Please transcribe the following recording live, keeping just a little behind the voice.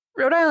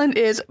Rhode Island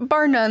is,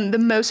 bar none, the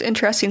most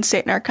interesting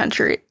state in our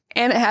country,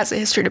 and it has a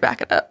history to back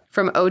it up.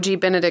 From OG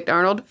Benedict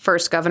Arnold,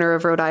 first governor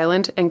of Rhode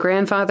Island, and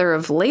grandfather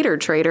of later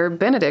traitor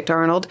Benedict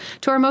Arnold,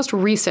 to our most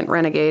recent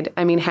renegade,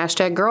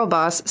 girl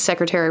boss,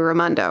 Secretary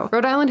Raimondo.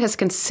 Rhode Island has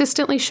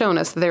consistently shown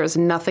us that there is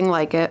nothing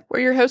like it.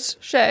 We're your hosts,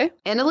 Shay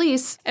and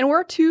Elise, and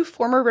we're two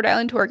former Rhode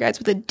Island tour guides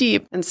with a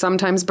deep, and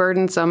sometimes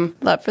burdensome,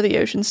 love for the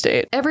ocean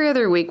state. Every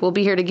other week, we'll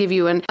be here to give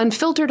you an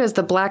unfiltered as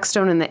the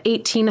Blackstone in the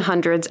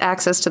 1800s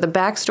access to the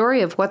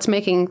backstory of what's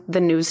making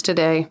the news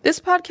today. This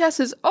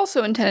podcast is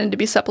also intended to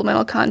be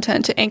supplemental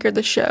content to anchor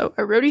the show,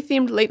 a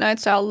roadie-themed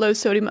late-night-style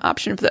low-sodium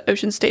option for the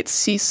ocean state's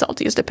sea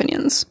saltiest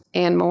opinions.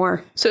 And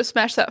more. So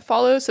smash that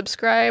follow,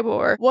 subscribe,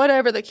 or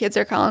whatever the kids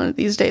are calling it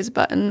these days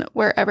button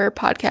wherever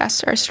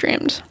podcasts are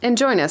streamed. And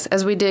join us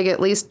as we dig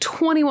at least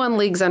 21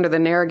 leagues under the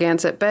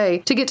Narragansett Bay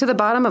to get to the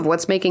bottom of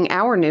what's making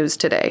our news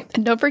today.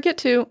 And don't forget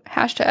to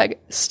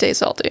 #stay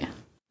salty.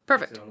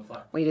 Perfect.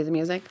 Will you do the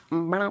music?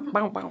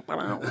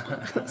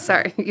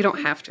 Sorry, you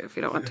don't have to if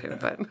you don't want to,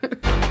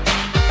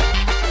 but...